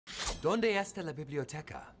¿Dónde está la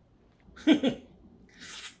biblioteca?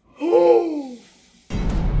 Oh!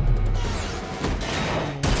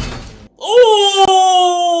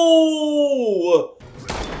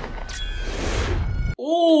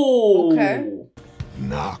 Oh! Okay.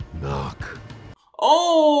 Knock, knock.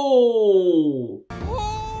 Oh!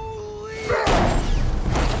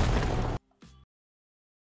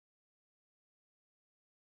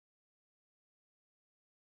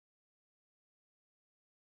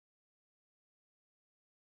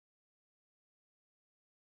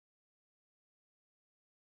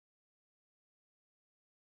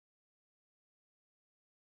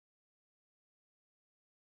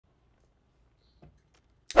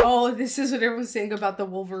 Oh, this is what everyone's saying about the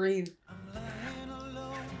Wolverine.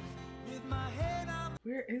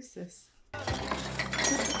 Where is this?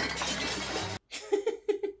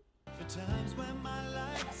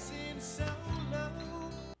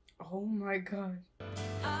 Oh my god.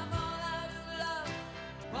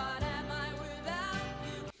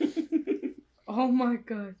 Oh my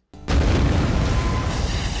god.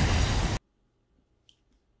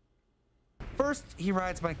 First, he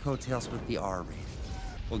rides my coattails with the R rating.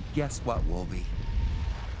 Well, guess what, Wolvie?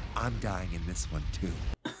 I'm dying in this one, too.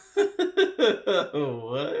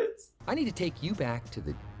 What? I need to take you back to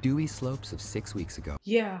the dewy slopes of 6 weeks ago.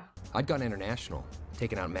 Yeah. I'd gone international,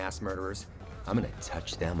 taken out mass murderers. I'm gonna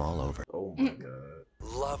touch them all over. Oh my god.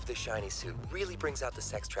 Love the shiny suit. Really brings out the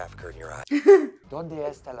sex trafficker in your eye. ¿Dónde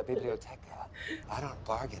está la biblioteca? I don't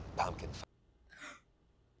bargain, pumpkin.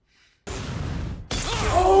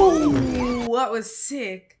 Oh, that was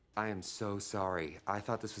sick. I am so sorry. I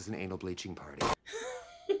thought this was an anal bleaching party. Don't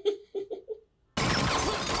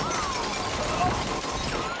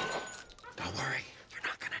worry, you're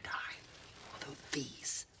not gonna die. Although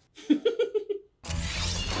these.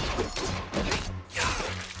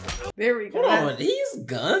 There we go. Oh, these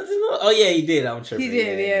guns and all? Oh yeah, he did. I'm tripping. He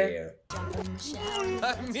did, yeah.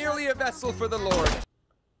 I'm merely a vessel for the Lord.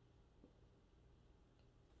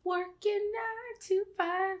 Working 9 to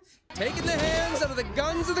 5. Taking the hands out of the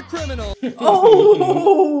guns of the criminal.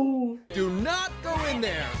 Oh! Do not go in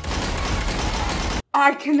there.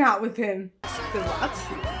 I cannot with him. The what?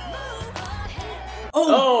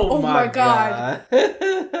 Oh my god.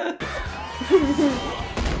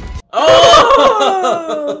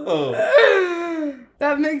 Oh!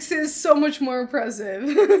 That makes it so much more impressive.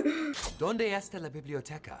 ¿Dónde está la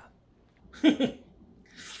biblioteca?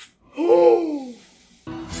 Oh!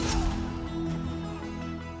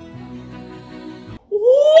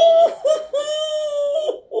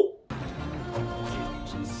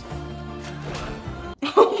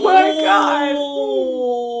 Oh my god!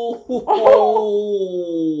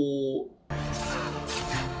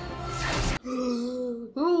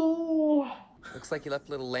 Oh. Looks like you left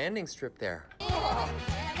a little landing strip there.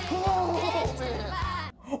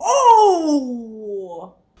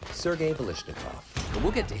 Oh! Sergei Balishnikov. But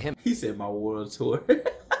we'll get to him. He said my world tour.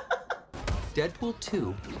 Deadpool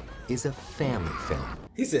 2 is a family film.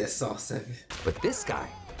 He said Saw 7. But this guy,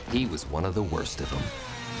 he was one of the worst of them.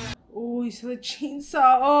 Oh, you saw the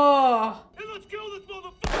chainsaw. Oh. Hey, let's kill this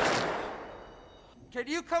motherfucker! Can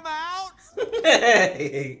you come out?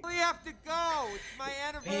 Hey. We have to go. It's my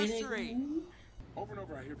anniversary. Over and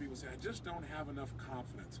over I hear people say, I just don't have enough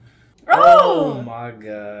confidence. Oh my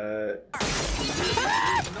god.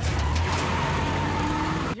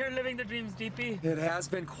 You're living the dreams, DP. It has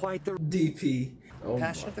been quite the DP. Oh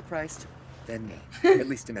Passion my. of the Christ, then me, at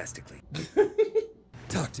least domestically.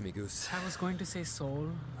 Talk to me, Goose. I was going to say soul.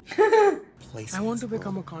 Place I want to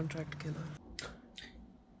become a contract killer.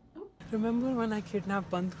 Remember when I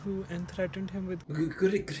kidnapped Bandhu and threatened him with...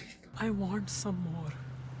 Good. I want some more.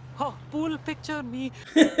 Oh, pool picture me.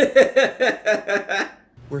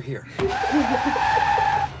 We're here.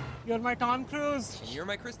 You're my Tom Cruise. And you're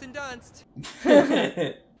my Kristen Dunst.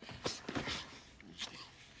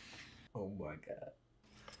 Oh my god.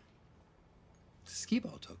 Ski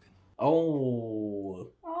ball token. Oh.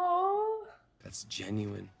 Oh. That's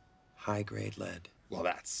genuine, high-grade lead. Well,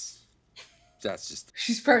 that's just...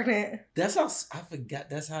 She's pregnant. That's how I forgot.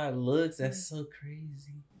 That's how it looks. That's so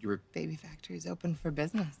crazy. Your Baby factory's open for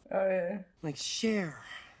business. Oh yeah. like Cher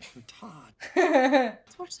and Todd.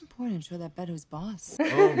 Let's watch some porn and show that bed who's boss.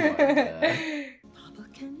 Oh my god. Papa,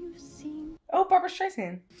 can you sing? Oh, Barbara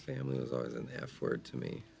Streisand. Family was always an F word to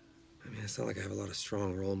me. I mean, it's not like I have a lot of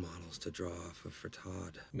strong role models to draw off of for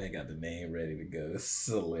Todd. Man got the name ready to go. This is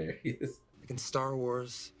hilarious. Like in Star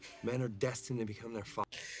Wars, men are destined to become their father.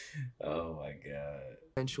 Oh my god.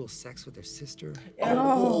 Sensual sex with their sister.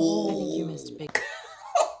 Oh. I think you missed a big.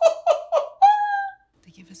 They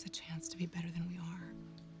give us a chance to be better than we are.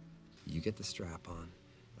 You get the strap on.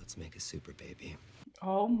 Let's Let's make a super baby.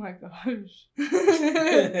 Oh my gosh. What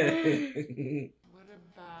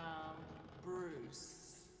about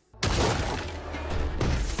Bruce?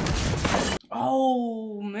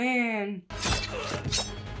 Oh man.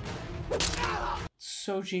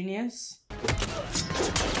 So genius. Damn.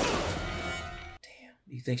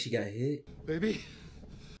 You think she got hit? Baby?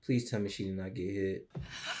 Please tell me she did not get hit.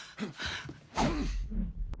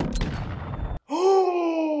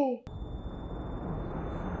 Oh!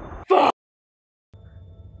 Fuck!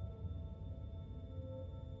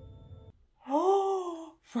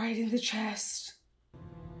 Oh! Right in the chest.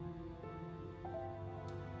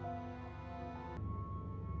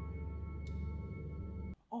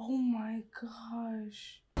 Oh my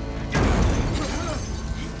gosh.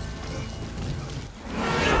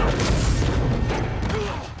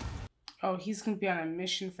 Oh, he's gonna be on a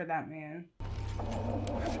mission for that man.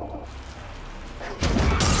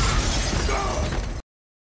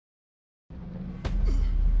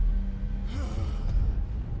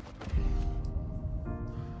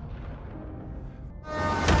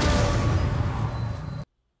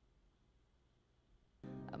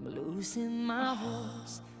 I'm losing my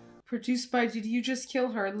voice. Produced by Did You Just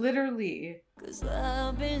Kill Her? Literally. 'Cause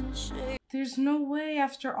I've been shaken. There's no way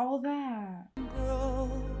after all that.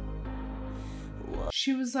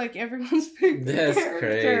 She was like everyone's favorite That's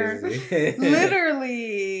character. crazy.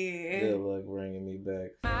 Literally. Good luck bringing me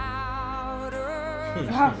back. Wow.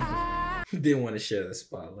 Didn't want to share the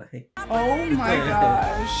spotlight. Oh my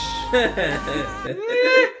gosh.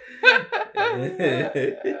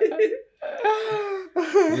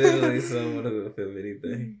 Literally someone who would film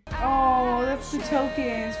anything. Oh, that's the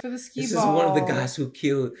tokens for the ski This ball. is one of the guys who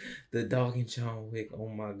killed the dog in John Wick. Oh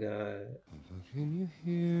my god. Can you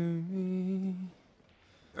hear me?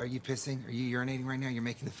 Are you pissing? Are you urinating right now? You're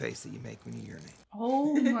making the face that you make when you urinate.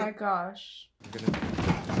 Oh my gosh.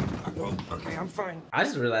 Oh, okay, I'm fine. I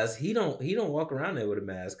just realized he don't walk around there with a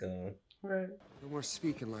mask on. Right. No more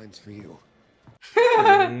speaking lines for you.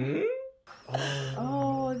 Mhm.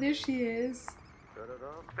 Oh, there she is.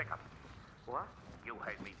 What? You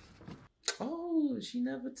hate me. Oh, she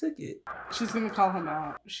never took it. She's gonna call him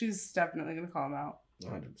out. She's definitely gonna call him out.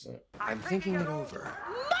 100%. I'm thinking it over.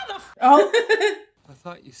 Oh. I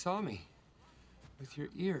thought you saw me. With your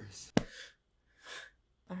ears.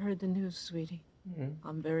 I heard the news, sweetie. Mm-hmm.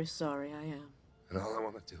 I'm very sorry, I am. And all I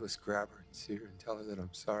want to do is grab her and see her and tell her that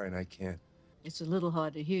I'm sorry and I can't. It's a little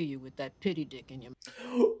hard to hear you with that pity dick in your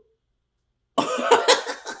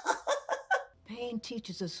Pain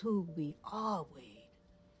teaches us who we are, Wade.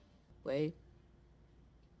 Wade?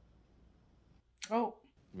 Oh.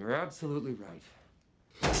 You're absolutely right.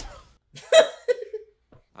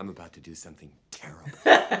 I'm about to do something terrible.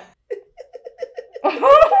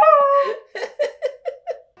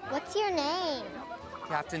 What's your name?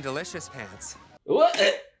 Captain Delicious Pants. What?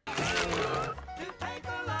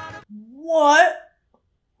 What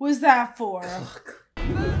was that for?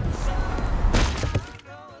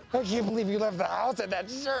 I can't believe you left the house in that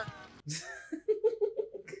shirt.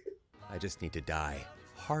 I just need to die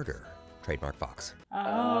harder. Trademark Fox. Oh.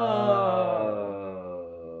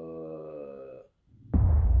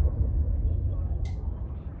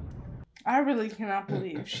 I really cannot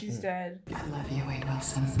believe she's dead. I love you, Wade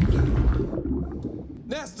Wilson.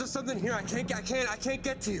 Ness, there's something here. I can't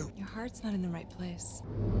get to you. Your heart's not in the right place.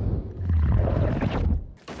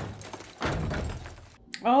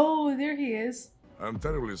 Oh, there he is. I'm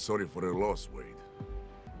terribly sorry for your loss, Wade.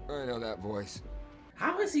 I know that voice.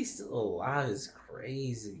 How is he still alive? Is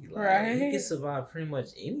crazy. Like, Right? He can survive pretty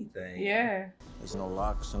much anything. Yeah. There's no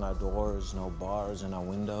locks on our doors, no bars in our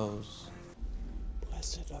windows.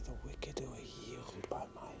 Blessed are the wicked who are healed by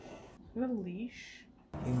my hand. The leash.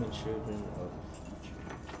 Human children of the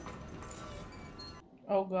future.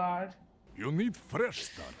 Oh God. You need fresh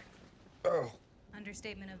start. Oh.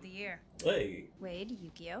 Understatement of the year. Wait. Wade,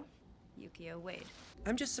 Yukio. Yukio, Wade.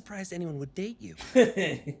 I'm just surprised anyone would date you.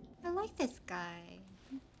 I like this guy.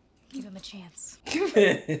 Give him a chance.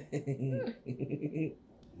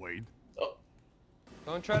 Wade. Oh.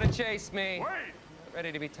 Don't try to chase me. Wade! Not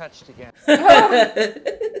ready to be touched again.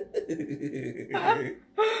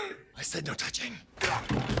 I said no touching.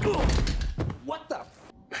 What the?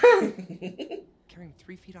 Carrying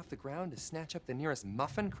 3 feet off the ground to snatch up the nearest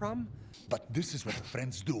muffin crumb? But this is what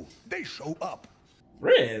friends do. They show up.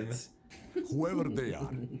 Friends? Whoever they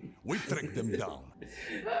are, we track them down.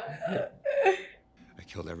 I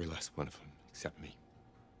killed every last one of them, except me.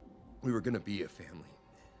 We were gonna be a family.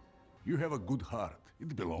 You have a good heart.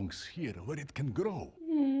 It belongs here where it can grow.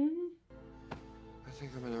 I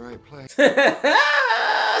think I'm in the right place.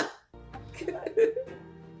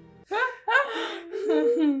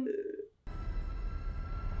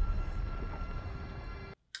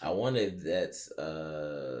 I wonder if that's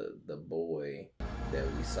the boy that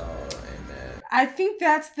we saw in that. I think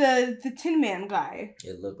that's the Tin Man guy.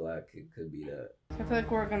 It looked like it could be that. I feel like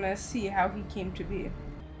we're gonna see how he came to be.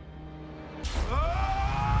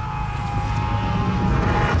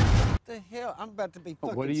 What the hell? I'm about to be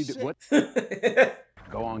fucking What do you do? sick. What?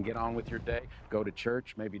 Go on, get on with your day. Go to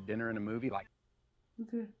church, maybe dinner and a movie. Like,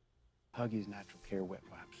 Okay. Huggies Natural Care Wet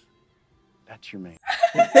Wipes. That's your man.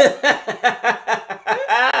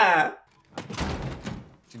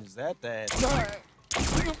 Is that that?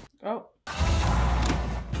 Oh.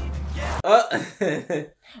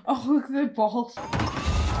 Oh, look at the balls.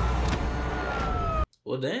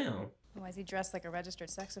 well, damn. Why is he dressed like a registered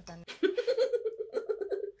sex offender?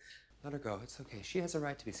 Let her go. It's okay. She has a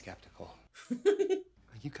right to be skeptical.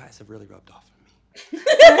 You guys have really rubbed off on me.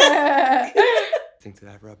 I think that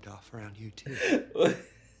I've rubbed off around you too.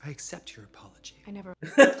 I accept your apology. I never.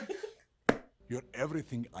 You're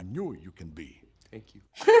everything I knew you can be. Thank you.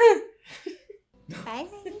 Bye.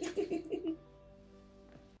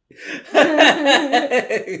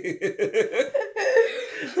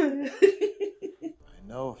 I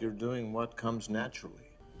know you're doing what comes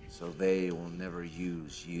naturally, so they will never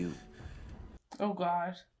use you. Oh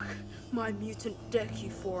God. My mutant deck you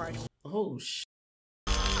for it. Oh shit.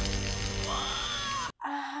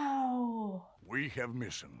 Ow. We have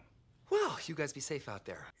mission. Well, you guys be safe out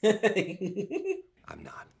there. I'm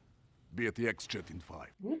not. Be at the X-Jet in 5.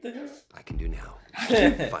 What the hell? I can do now.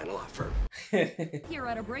 Final offer. Here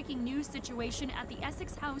at a breaking news situation at the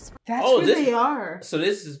Essex house. That's who they are. So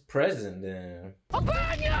this is present then.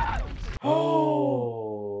 Oh.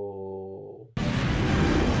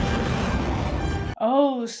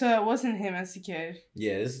 Oh, so it wasn't him as a kid.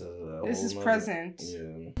 Yeah, this is present.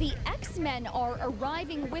 Yeah. The X-Men are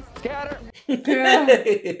arriving with Scatter. Yeah.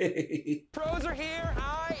 Pros are here.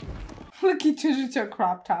 Hi. Look, he turned into a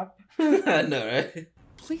crop top. I know, right?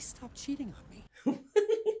 Please stop cheating on me.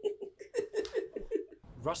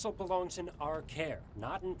 Russell belongs in our care,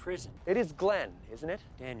 not in prison. It is Glenn, isn't it?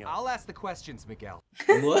 Daniel. I'll ask the questions, Miguel.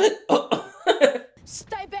 What?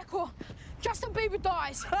 Stay back or Justin Bieber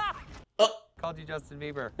dies. Called you Justin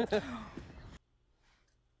Bieber.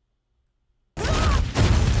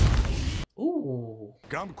 Ooh.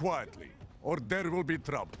 Come quietly, or there will be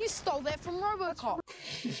trouble. You stole that from RoboCop.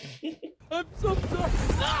 I'm so sorry.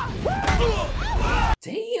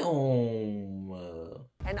 Damn.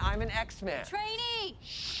 And I'm an X-Man. Trainee.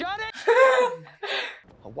 Shut it!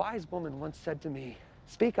 A wise woman once said to me,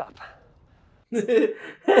 speak up. Too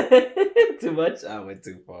much? I went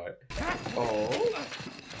too far. Oh.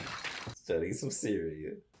 Studying some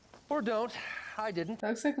cereal. Or don't. I didn't. That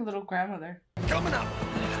looks like a little grandmother. Coming up.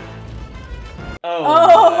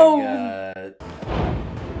 Oh my God.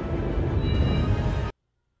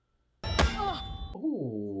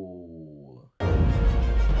 Ooh.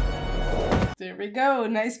 There we go.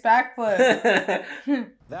 Nice backflip.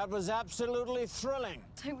 That was absolutely thrilling.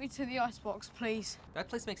 Take me to the icebox, please. That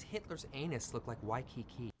place makes Hitler's anus look like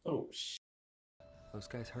Waikiki. Oh shit. Those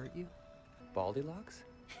guys hurt you? Baldy Locks?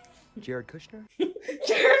 Jared Kushner?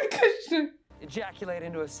 Jared Kushner. Ejaculate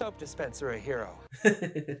into a soap dispenser, a hero.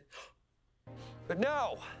 But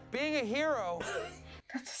no, being a hero.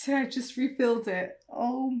 That's to say, I just refilled it.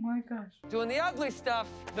 Oh my gosh. Doing the ugly stuff,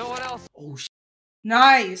 no one else. Oh shit.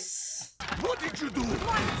 Nice. What did you do?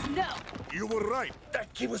 No. You were right.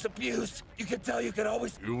 That kid was abused. You can tell you could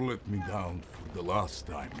always. You let me down for the last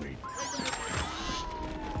time, mate.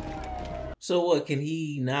 So what, can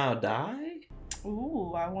he now die?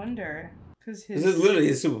 Ooh, I wonder. Because This is literally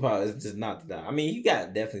his superpower is just not to die. I mean, he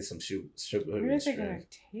got definitely some superhuman where are they strength. gonna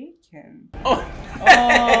take him? Oh.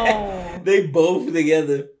 Oh. They both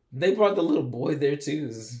together. They brought the little boy there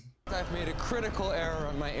too. I've made a critical error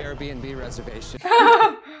on my Airbnb reservation.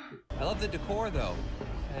 I love the decor, though.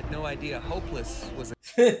 I had no idea hopeless was a...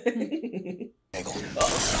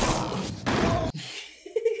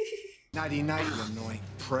 Nighty-night, you annoying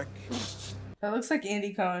prick. That looks like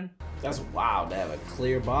Andy Cohen. That's wild to have a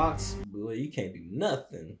clear box. Boy, you can't do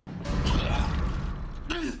nothing.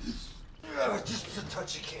 Just a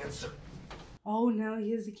touch of cancer. Oh, now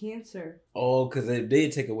he has the cancer. Oh, because they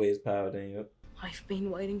did take away his power, Daniel. I've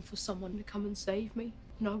been waiting for someone to come and save me.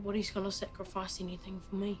 Nobody's gonna sacrifice anything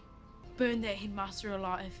for me. Burn that headmaster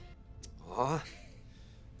alive. Aw,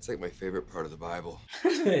 it's like my favorite part of the Bible.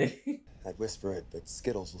 I'd whisper it, but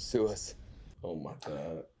Skittles will sue us. Oh my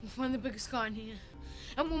God. We'll find the biggest guy in here,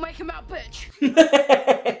 and we'll make him out, bitch.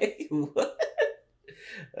 What?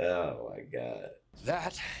 Oh my God.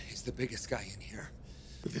 That is the biggest guy in here.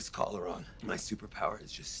 With this collar on, my superpower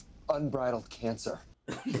is just unbridled cancer.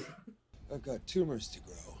 I've got tumors to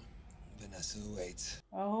grow. Vanessa awaits.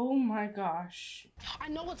 Oh my gosh. I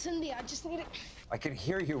know what's in there. I just need it. I can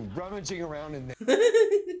hear you rummaging around in there.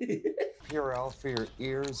 Purell for your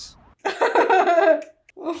ears.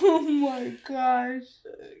 Oh my gosh.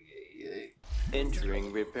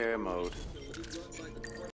 Entering repair mode.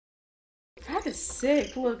 That is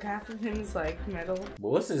sick. Look, half of him is like metal. But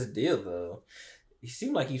what's his deal though? He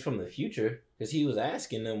seemed like he's from the future because he was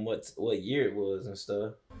asking them what year it was and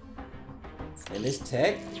stuff. And this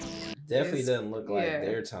tech definitely doesn't look like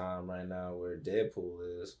their time right now where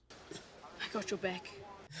Deadpool is. I got your back.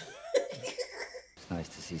 It's nice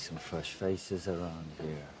to see some fresh faces around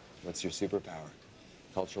here. What's your superpower?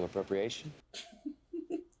 Cultural appropriation?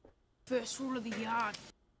 First rule of the yard,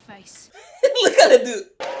 face. Look at it, dude.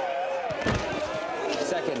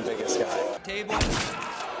 Second biggest guy. Table.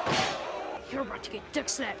 You're about to get dick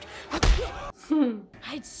slapped. I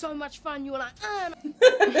had so much fun. You were like,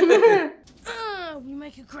 we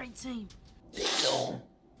make a great team.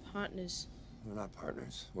 Partners. We're not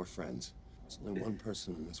partners. We're friends. There's only one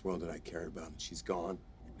person in this world that I care about, and she's gone.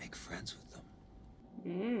 Make friends with them.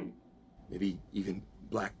 Maybe even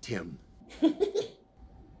Black Tim.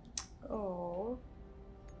 Oh.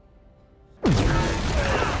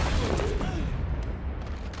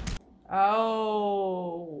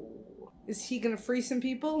 Oh. Is he gonna free some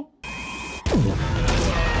people?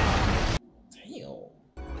 Damn.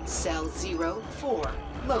 Cell 04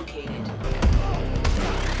 located.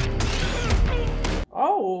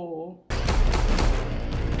 Oh.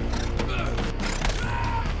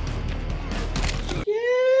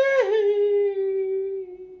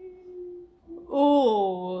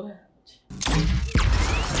 Oh.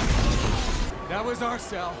 That was our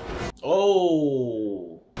cell.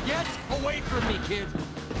 Oh. Get away from me, kid.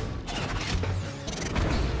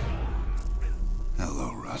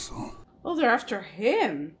 Hello, Russell. Oh, they're after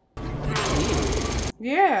him.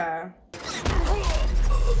 Yeah.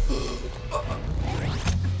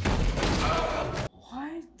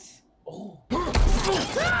 What? Oh.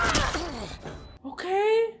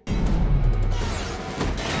 Okay.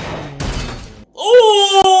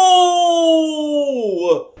 Oh!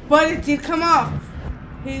 But it did come off.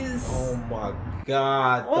 His. Oh my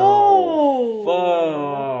God. Oh. Fuck.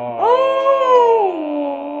 Oh.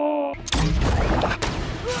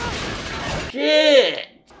 Shit.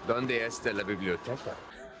 ¿Dónde está la biblioteca?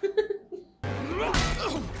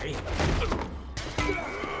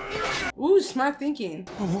 Ooh, smart thinking.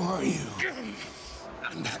 Who are you?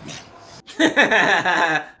 I'm Batman.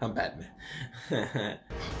 I'm Batman.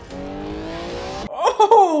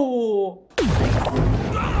 Oh!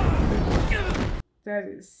 That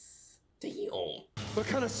is... Damn. What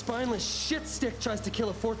kind of spineless shit stick tries to kill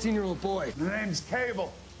a 14-year-old boy? The name's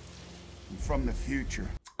Cable. I'm from the future.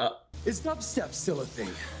 Is dubstep still a thing?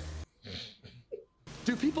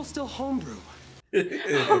 Do people still homebrew?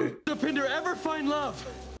 Does Pinder ever find love?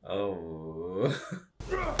 Oh.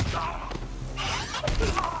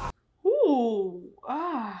 Ooh.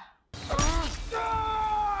 Ah.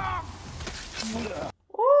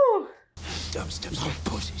 Ooh. Dubstep's are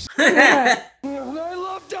pussies. Yeah. I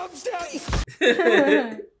love dubstep!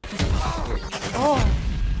 Oh.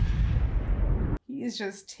 He is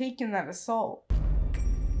just taking that assault.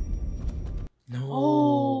 No.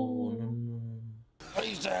 Oh. I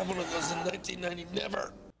used to have one of those in 1990.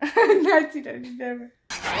 Never. 1990 never.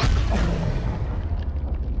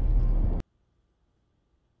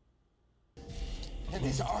 And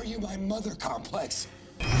this Are You My Mother complex.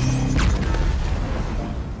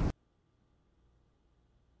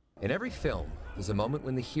 In every film, there's a moment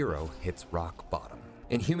when the hero hits rock bottom.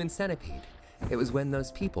 In Human Centipede, it was when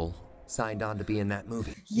those people signed on to be in that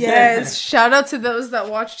movie. Yes, shout out to those that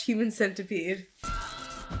watched Human Centipede.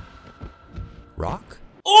 Rock?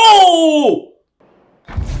 Oh!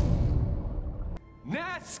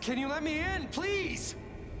 Nats, can you let me in, please?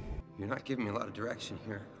 You're not giving me a lot of direction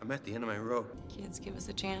here. I'm at the end of my rope. Kids, give us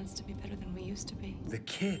a chance to be better than we used to be. The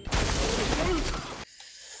kid.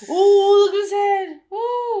 Oh, look at his head.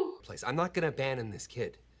 Oh. Place. I'm not gonna abandon this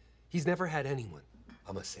kid. He's never had anyone.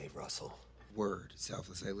 I'm gonna save Russell. Word,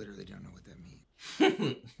 selfless. I literally don't know what that means.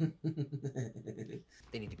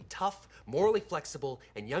 They need to be tough, morally flexible,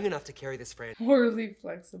 and young enough to carry this franchise. Morally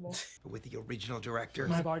flexible. With the original director.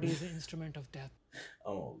 My body is an instrument of death.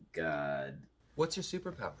 Oh God. What's your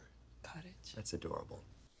superpower? Courage. That's adorable.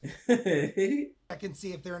 I can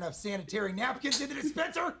see if there are enough sanitary napkins in the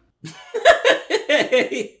dispenser.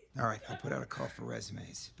 All right, I'll put out a call for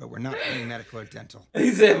resumes, but we're not paying medical or dental.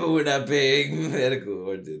 He said, but we're not paying medical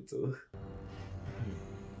or dental.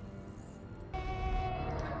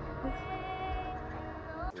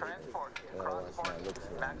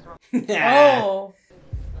 Oh.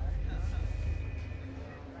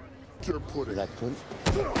 You're pudding. Like pudding?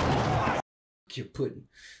 You're pudding.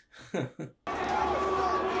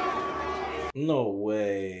 No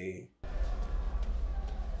way.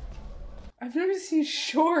 I've never seen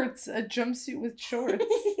shorts. A jumpsuit with shorts.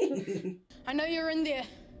 I know you're in there.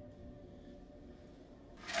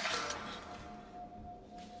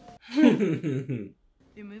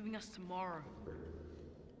 They're moving us tomorrow.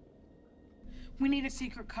 We need a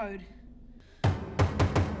secret code. We're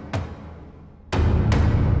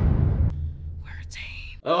a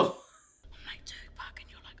team. Oh. I'm like Tupac and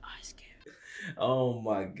you're like Ice Cube. Oh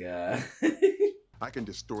my god. I can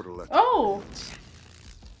distort a letter. Oh.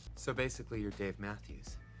 So basically, you're Dave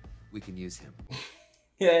Matthews. We can use him.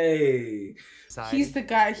 Yay. He's the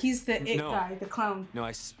guy. He's the it guy, the clown. No,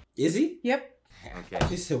 Is he? Yep. Okay.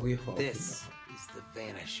 He said we hope. This is the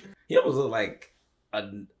Vanisher. He almost looked like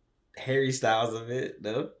a Harry Styles of it,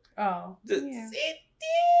 though. Oh. Just Yeah.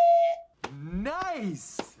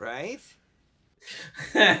 Nice, right?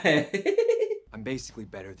 I'm basically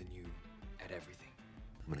better than you at everything.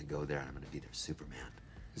 I'm gonna go there and I'm gonna be their Superman.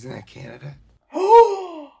 Isn't that Canada?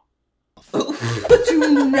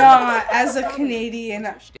 Do not, as a Canadian.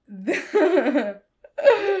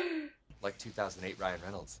 Like 2008 Ryan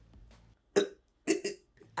Reynolds.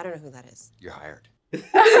 I don't know who that is. You're hired.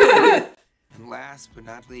 And last but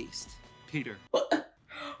not least, Peter. am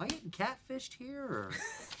I getting catfished here or?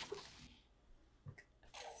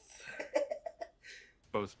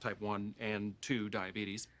 Both type 1 and 2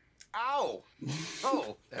 diabetes. Ow!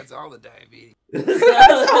 Oh, that's all the diabetes.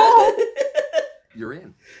 You're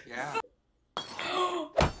in. Yeah.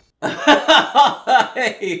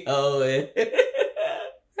 Hey, Owen.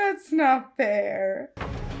 That's not fair.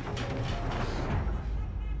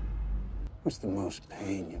 What's the most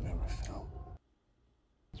pain you've ever felt?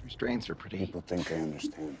 These restraints are pretty. People think they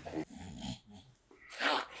understand pain.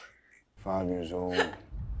 5 years old.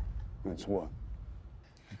 That's what?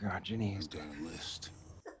 God, Jenny has Got a list.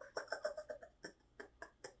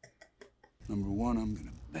 Number 1, I'm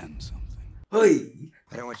gonna bend something. Hey.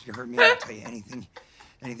 I don't want you to hurt me. I'll tell you anything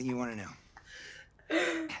you want to know.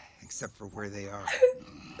 Except for where they are.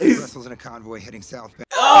 Russell's in a convoy heading southbound.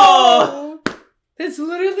 Oh! It's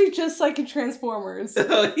literally just like in Transformers.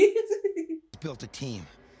 Built a team.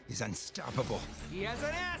 He's unstoppable. He has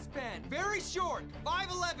an ass bend, very short,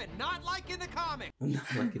 5'11", not like in the comic. Not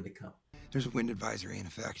like in the comic. There's a wind advisory in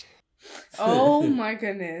effect. Oh my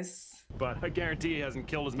goodness. But I guarantee he hasn't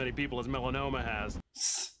killed as many people as melanoma has.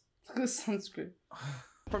 This sounds good.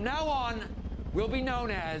 From now on, we'll be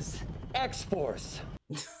known as X-Force.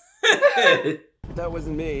 That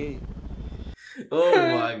wasn't me. Oh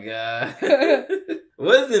my god.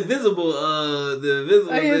 What's invisible? The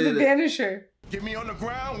invisible. Oh yeah, the Vanisher. Get me on the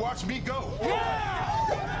ground, watch me go.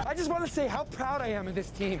 Yeah! I just want to say how proud I am of this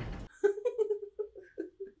team.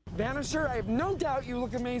 Vanisher, I have no doubt you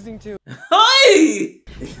look amazing too. Hi!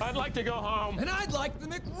 I'd like to go home. And I'd like the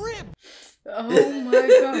McRib. Oh my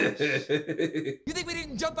gosh. You think we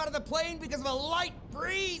didn't jump out of the plane because of a light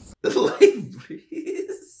breeze? The light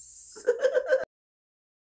breeze.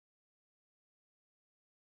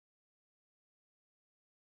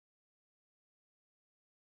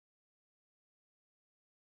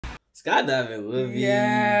 Skydiving would be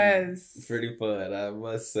pretty fun, I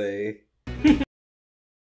must say.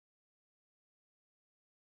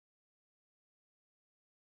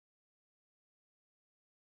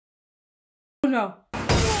 Oh no.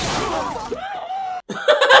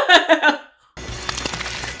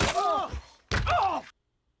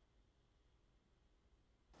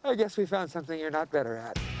 I guess we found something you're not better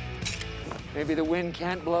at. Maybe the wind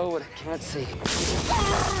can't blow what it can't see.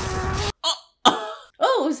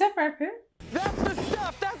 Oh, is that Brad Pitt? That's the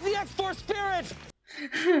stuff! That's the X-Force spirit!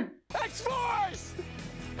 X-Force!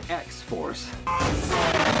 X-Force.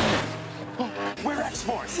 We're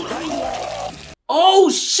X-Force! Oh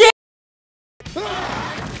shit!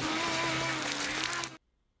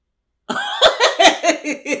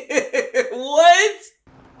 What?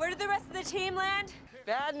 Where did the rest of the team land?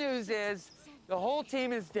 Bad news is, the whole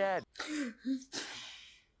team is dead.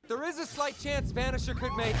 There is a slight chance Vanisher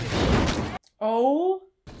could make it. Oh.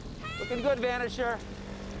 Looking good, Vanisher.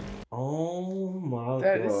 Oh my god.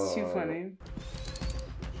 That is too funny.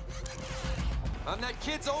 I'm that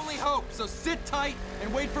kid's only hope, so sit tight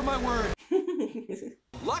and wait for my word.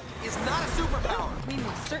 Luck is not a superpower. We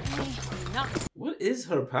most certainly not. What is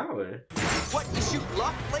her power? What, you shoot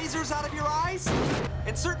luck lasers out of your eyes?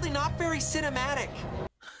 And certainly not very cinematic.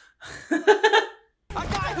 A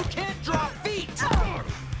guy who can't draw feet!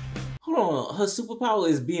 Hold on, her superpower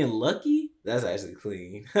is being lucky? That's actually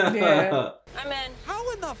clean. Yeah. I'm in.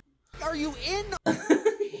 How in the are you in?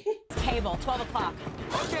 Table, 12 o'clock.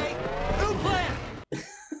 Okay, new plan.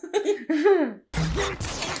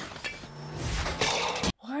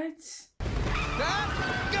 What? That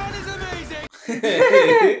gun is amazing.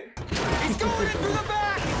 He's going in through the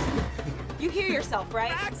back. You hear yourself,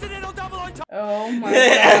 right? Accidental double entendre. Oh my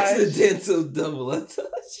god. Accidental double entendre.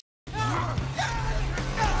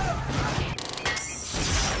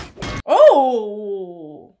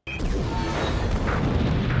 Oh.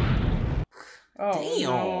 Oh, damn.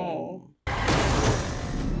 No.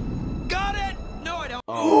 Got it. No, I don't.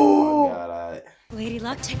 Oh my god. Lady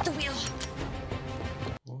Luck, take the wheel.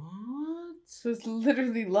 What? So it's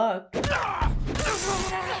literally luck.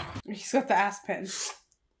 He's got the ass pen.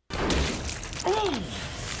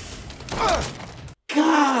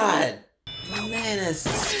 God. Man, that's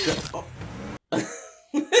oh.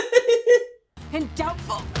 And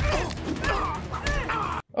doubtful.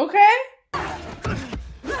 Okay.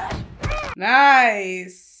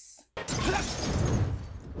 Nice.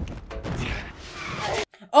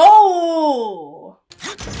 Oh.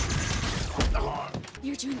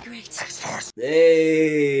 You're doing great.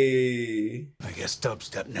 Hey. I guess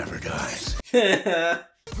dubstep never dies.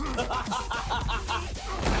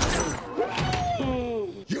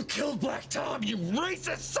 You killed Black Tom, you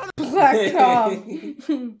racist son of Black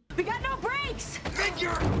Tom. We got no brakes.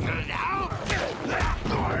 Figure it out.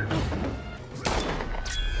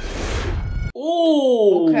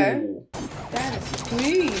 Ooh. Okay. That is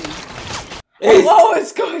clean. Hey. Oh,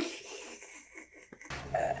 it's going.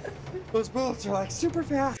 Those bullets are like super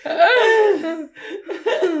fast.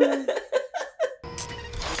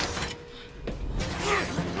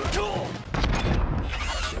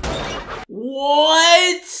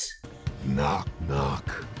 What? Knock,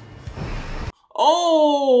 knock.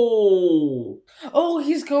 Oh. Oh,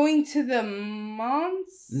 he's going to the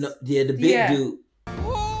moms? No, yeah, the big dude.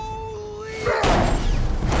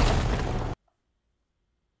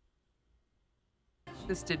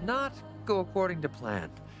 This did not go according to plan.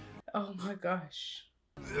 Oh my gosh.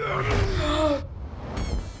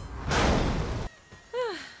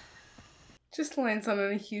 Just lands on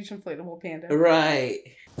a huge inflatable panda. Right.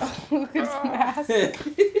 Oh, look at his mask.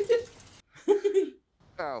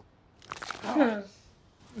 Oh.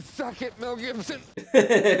 Suck it, Mel Gibson.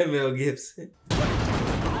 Mel Gibson.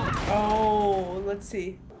 Oh, let's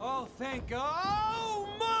see. Oh, thank God. Oh,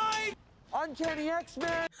 my. Uncanny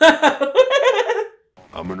X-Men.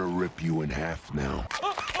 I'm gonna rip you in half now.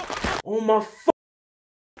 Oh my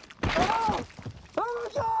Oh my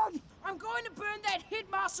God! I'm going to burn that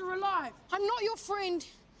headmaster alive. I'm not your friend.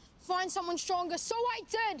 Find someone stronger, so I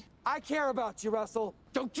did. I care about you, Russell.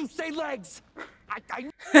 Don't you say legs.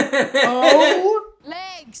 Oh.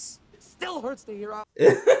 Legs. It still hurts to hear.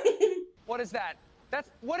 What is that? That's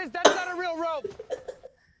not a real rope.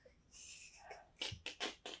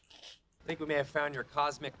 I think we may have found your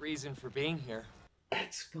cosmic reason for being here.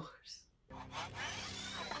 X-Force.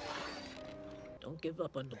 Don't give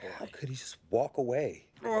up on the boy. How could he just walk away?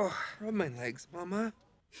 Oh, rub my legs, Mama.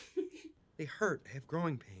 They hurt. I have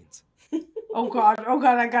growing pains. Oh God,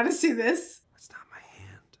 I gotta see this. That's not my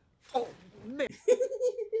hand. Oh, man.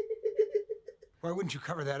 Why wouldn't you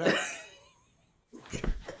cover that up?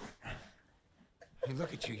 I mean,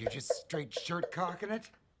 look at you. You're just straight shirt cocking it.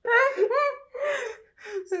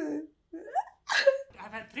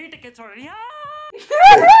 I've had 3 tickets already.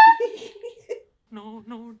 No,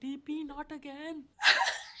 DP, not again.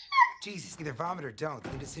 Jesus, either vomit or don't. The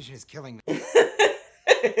indecision is killing me.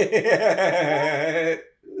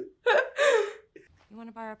 You want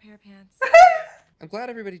to borrow a pair of pants? I'm glad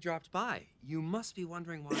everybody dropped by. You must be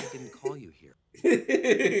wondering why I didn't call you here.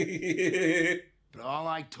 But all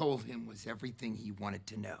I told him was everything he wanted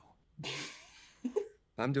to know.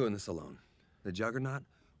 I'm doing this alone. The Juggernaut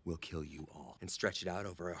will kill you all and stretch it out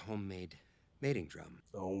over a homemade mating drum.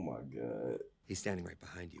 Oh my God. He's standing right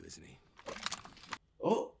behind you, isn't he?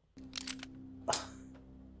 Oh.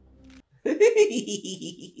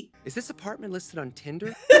 Is this apartment listed on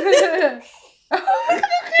Tinder?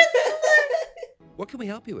 What can we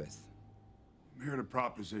help you with? I'm here to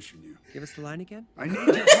proposition you. Give us the line again. I need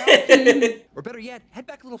your help. Or better yet, head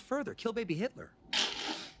back a little further. Kill baby Hitler.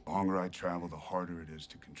 The longer I travel, the harder it is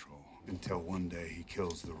to control. Until one day he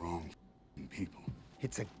kills the wrong people.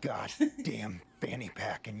 It's a goddamn fanny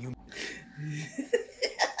pack, and you.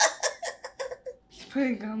 He's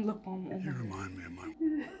putting gun lip on me. You remind me of my.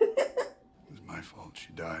 It was my fault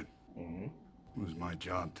she died. Mm-hmm. It was my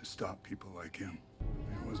job to stop people like him.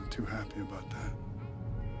 I wasn't too happy about that.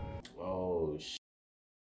 Oh,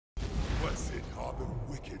 Blessed are the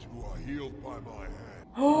wicked who are healed by my hand.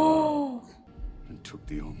 Oh. And took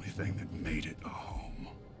the only thing that made it a home.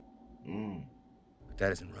 But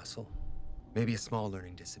that isn't Russell. Maybe a small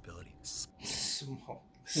learning disability. Small.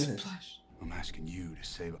 Splash. I'm asking you to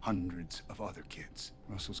save hundreds of other kids.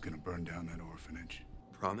 Russell's gonna burn down that orphanage.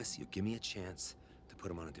 Promise you'll give me a chance to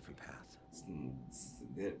put him on a different path. It's a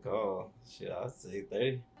good call. Shit, I'd say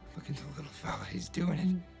 30. Look at the little fella. He's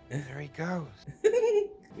doing it. There he goes.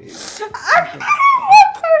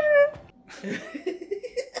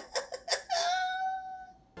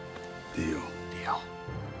 Deal.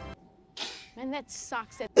 Man, that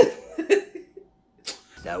sucks.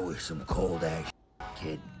 That was some cold action,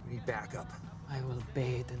 kid. We need backup. I will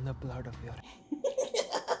bathe in the blood of your...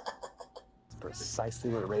 It's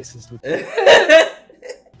precisely what racists would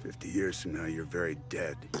 50 years from now, you're very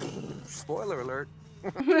dead. Spoiler alert.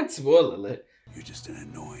 Spoiler alert. You're just an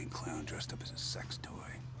annoying clown dressed up as a sex toy.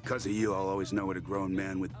 Because of you, I'll always know what a grown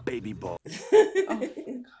man with baby balls.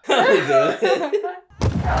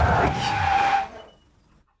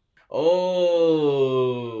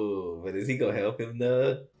 Oh, but is he gonna help him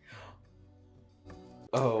though?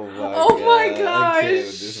 Oh my god. gosh. I can't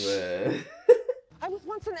with this man. I was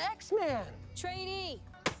once an X-Man. Trainee.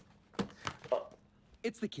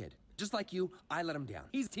 It's the kid. Just like you, I let him down.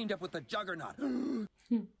 He's teamed up with the Juggernaut.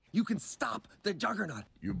 You can stop the Juggernaut.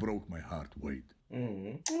 You broke my heart, Wade.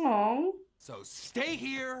 Aww. So stay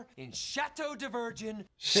here in Chateau Divergent.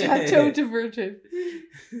 Chateau Divergent.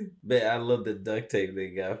 Man, I love the duct tape they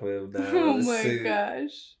got for him now. Oh my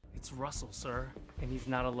gosh. It's Russell, sir, and he's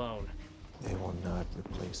not alone. They will not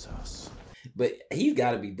replace us. But he's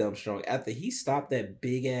got to be dumb strong. After he stopped that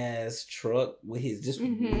big ass truck with his just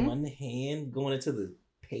one hand going into the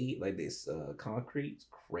paved like this concrete, it's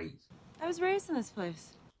crazy. I was raised in this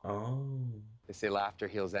place. Oh. They say laughter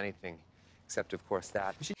heals anything, except of course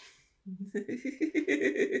that.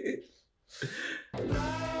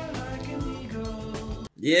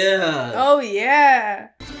 Yeah. Oh yeah.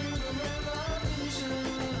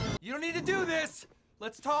 You don't need to do this.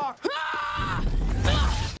 Let's talk.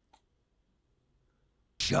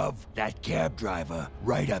 Shove that cab driver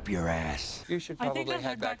right up your ass. You should probably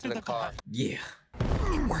head back to the car. Yeah.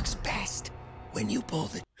 It works best when you pull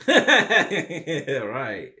the...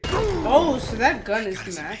 Right. Oh, so that gun is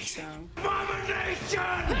maxed down.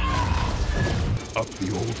 Up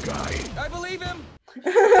the old guy. I believe him.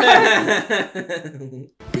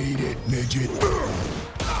 Beat it, midget.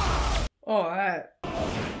 Oh, that.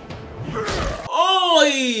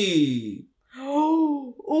 Oi!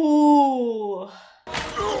 Oh, ooh.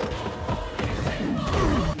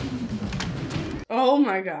 Oh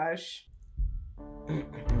my gosh.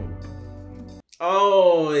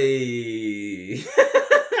 Oi!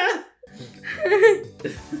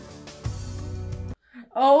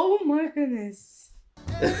 Oh my goodness.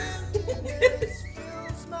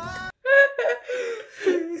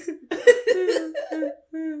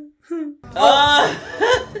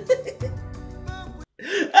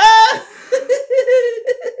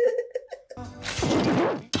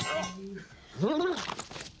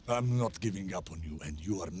 I'm not giving up on you, and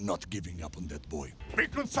you are not giving up on that boy.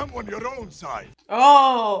 Pick on someone your own side.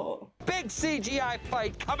 Oh. Big CGI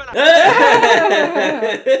fight coming up.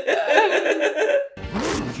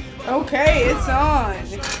 Okay, it's on.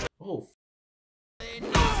 Oh.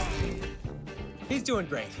 He's doing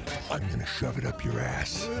great. I'm gonna shove it up your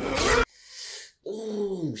ass.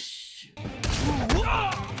 Oh shit.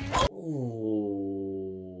 Oh.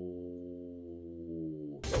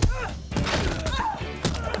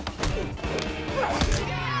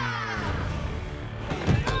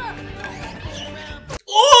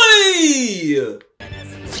 Oi!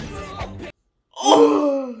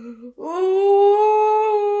 Oh!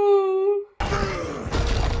 Oh!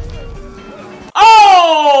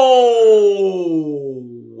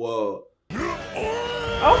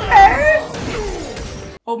 Okay.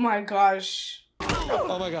 Oh my gosh.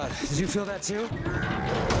 Oh my god. Did you feel that too?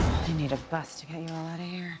 You need a bus to get you all out of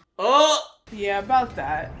here. Oh! Yeah, about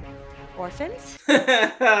that. Orphans?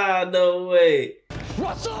 No way.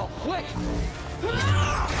 Russell, quick!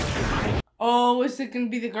 Oh, is it gonna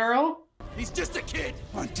be the girl? He's just a kid.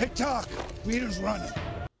 On TikTok, Rita's running.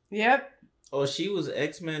 Yep. Oh, she was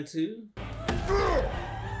X-Men too?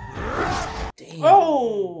 Damn.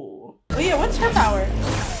 Oh. Oh yeah, what's her power?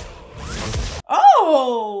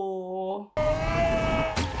 Oh.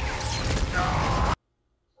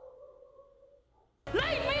 Leave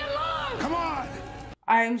me alone! Come on!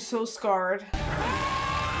 I am so scarred.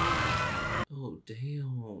 Oh,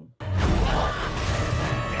 damn.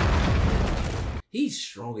 He's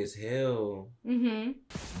strong as hell. Mm-hmm.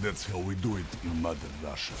 That's how we do it in Mother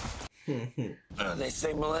Russia. They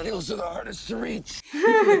say millennials are the hardest to reach.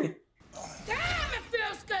 Damn, it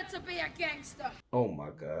feels good to be a gangster. Oh my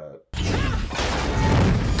god.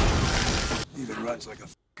 Even Rhett's like a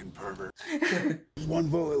fucking pervert. There's one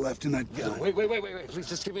bullet left in that gun. Wait. Please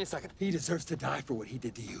just give me a second. He deserves to die for what he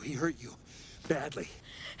did to you. He hurt you badly.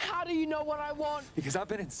 How do you know what I want? Because I've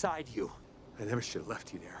been inside you. I never should have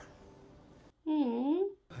left you there.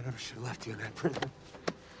 I never should have left you in that prison.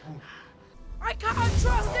 I can't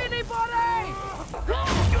trust anybody!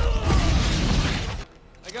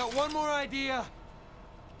 I got one more idea.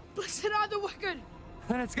 Listen out the wicked!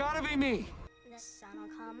 And it's gotta be me. The sun will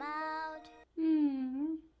come out.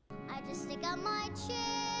 I just stick out my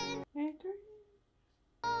chin.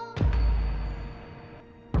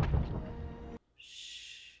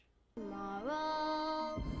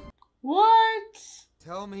 Tomorrow. What?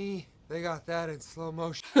 Tell me they got that in slow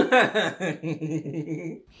motion.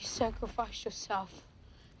 You sacrificed yourself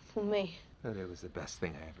for me. But it was the best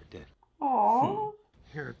thing I ever did. Aww.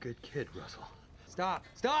 You're a good kid, Russell. Stop!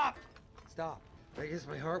 Stop! Stop. I guess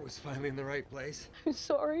my heart was finally in the right place. I'm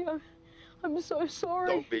sorry. I'm so sorry.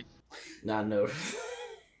 Don't be. Nah, no.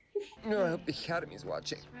 No, I hope the Academy's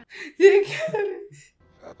watching. The Academy.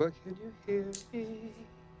 Papa, can you hear me?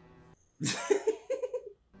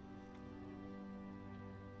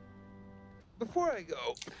 Before I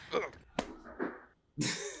go.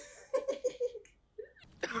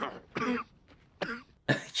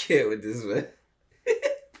 I can't with this man.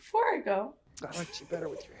 Before I go. I liked you better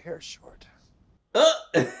with your hair short.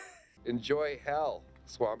 Enjoy hell,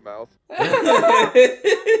 swamp mouth.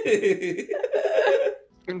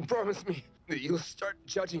 And promise me that you'll start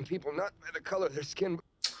judging people not by the color of their skin.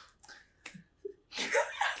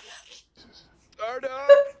 Start up!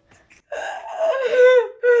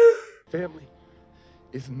 Family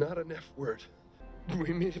is not an F word.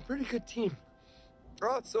 We made a pretty good team.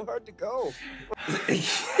 Oh, it's so hard to go.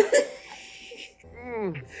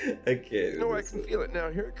 I can't. No, I can feel it now.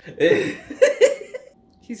 Here.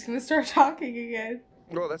 He's gonna start talking again.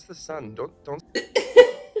 No, that's the sun. Don't. Do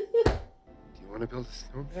you want to build a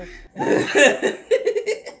snowman?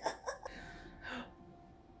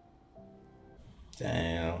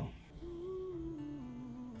 Damn.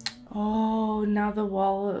 Oh, now the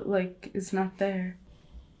wall like is not there.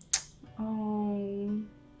 Oh.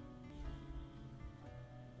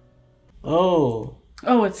 Oh.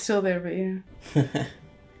 Oh, it's still there, but yeah.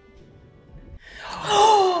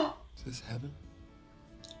 Is this heaven?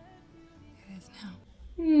 It is now.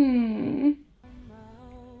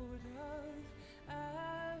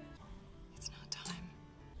 It's not time.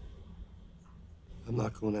 I'm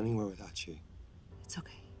not going anywhere without you. It's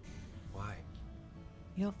okay. Why?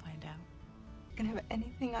 You'll find out. I can have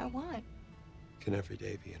anything I want. Can every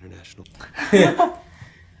day be international?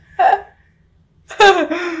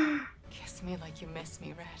 Kiss me like you miss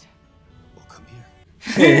me, Rhett. Well, come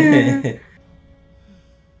here.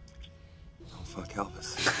 Oh, fuck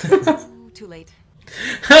Elvis. Ooh, too late.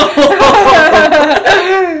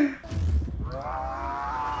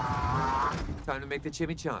 Time to make the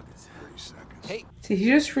chimichangas. 30 seconds. Hey, Did he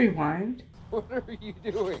just rewind? What are you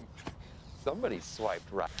doing? Somebody swiped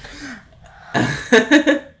right.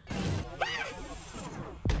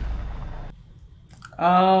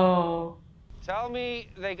 Oh. Tell me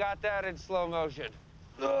they got that in slow motion.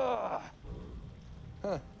 Ugh.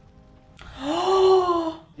 Huh.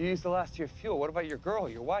 You used the last of your fuel. What about your girl,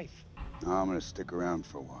 your wife? No, I'm gonna stick around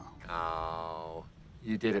for a while. Oh,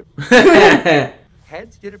 you did it.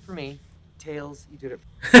 Heads, you did it for me. Tails, you did it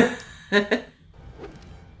for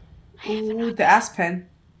Ooh, the ass pen.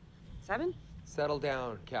 7? Settle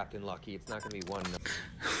down, Captain Lucky. It's not gonna be one.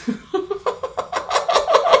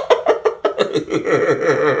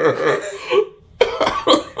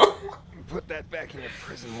 Put that back in your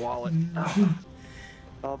prison wallet.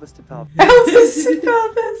 Elvis to pelvis. Elvis to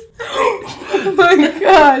pelvis. Oh my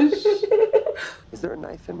gosh. Is there a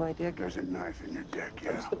knife in my dick? There's a knife in your dick,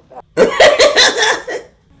 yeah.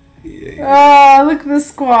 Oh, look at the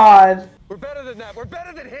squad. We're better than that. We're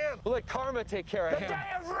better than him. We'll let karma take care of him. The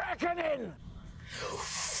day of reckoning.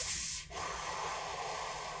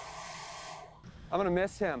 I'm gonna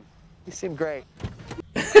miss him. He seemed great.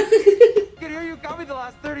 I can hear you coming the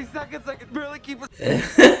last 30 seconds. I could barely keep it.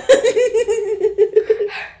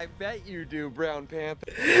 I bet you do, Brown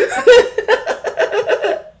Panther.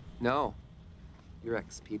 No. You're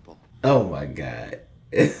ex-people. Oh my god.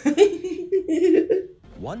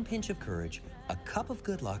 One pinch of courage, a cup of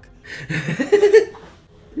good luck.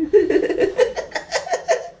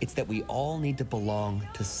 It's that we all need to belong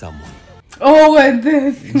to someone. Oh, and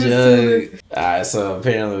then. Alright, so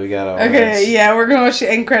apparently we got our Okay, yeah, we're gonna watch the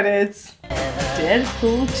end credits.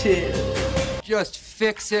 Deadpool 2. Just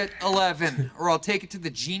fix it, 11, or I'll take it to the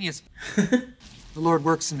genius. The Lord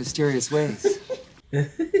works in mysterious ways. Bye.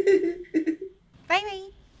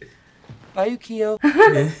 Bye, Yukio.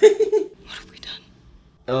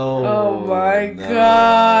 Oh my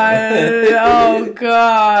god. Oh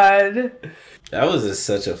god. That was just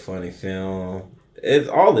such a funny film. It's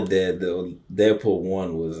all the Deadpool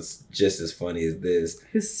 1 was just as funny as this.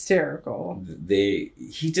 Hysterical.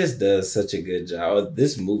 He just does such a good job.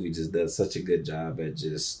 This movie just does such a good job at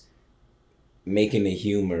just making the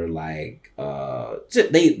humor like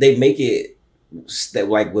they make it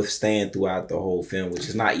like withstand throughout the whole film, which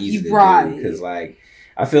is not easy to do because like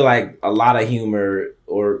I feel like a lot of humor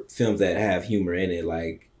or films that have humor in it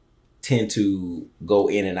like tend to go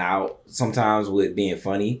in and out sometimes with being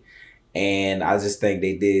funny. And I just think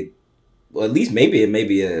they did, well, at least maybe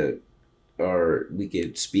or we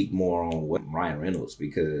could speak more on what Ryan Reynolds,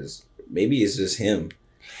 because maybe it's just him.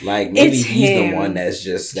 Like maybe he's the one that's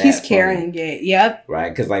just that he's funny, carrying it. Yep. right?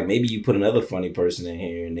 Because like maybe you put another funny person in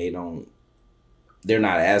here and they're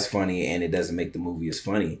not as funny, and it doesn't make the movie as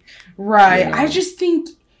funny. Right. You know? I just think,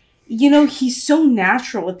 he's so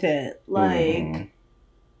natural with it. Like,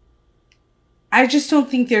 I just don't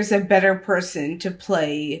think there's a better person to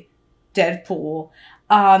play Deadpool.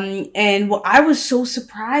 And I was so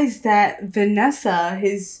surprised that Vanessa,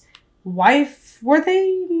 his wife, were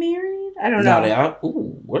they married? I don't know.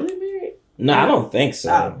 Were they married? No, I don't think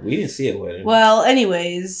so. We didn't see it with her. Well,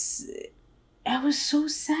 anyways, I was so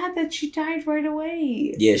sad that she died right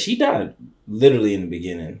away. Yeah, she died literally in the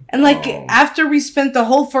beginning. And like after we spent the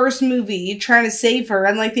whole first movie trying to save her,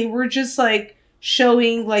 and like they were just like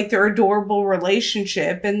showing like their adorable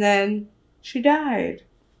relationship, and then she died.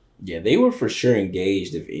 Yeah, they were for sure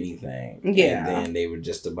engaged, if anything. Yeah. And then they were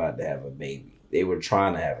just about to have a baby. They were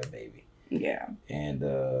trying to have a baby. Yeah. And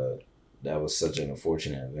that was such an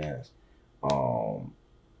unfortunate event.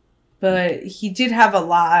 But he did have a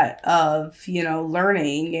lot of,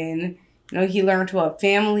 learning, and, he learned what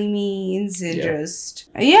family means, and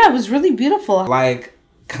it was really beautiful. Like,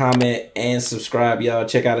 comment, and subscribe, y'all.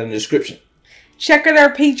 Check out in the description. Check out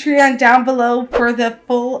our Patreon down below for the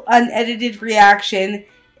full unedited reaction,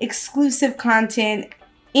 exclusive content,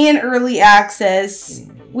 and early access.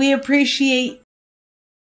 We appreciate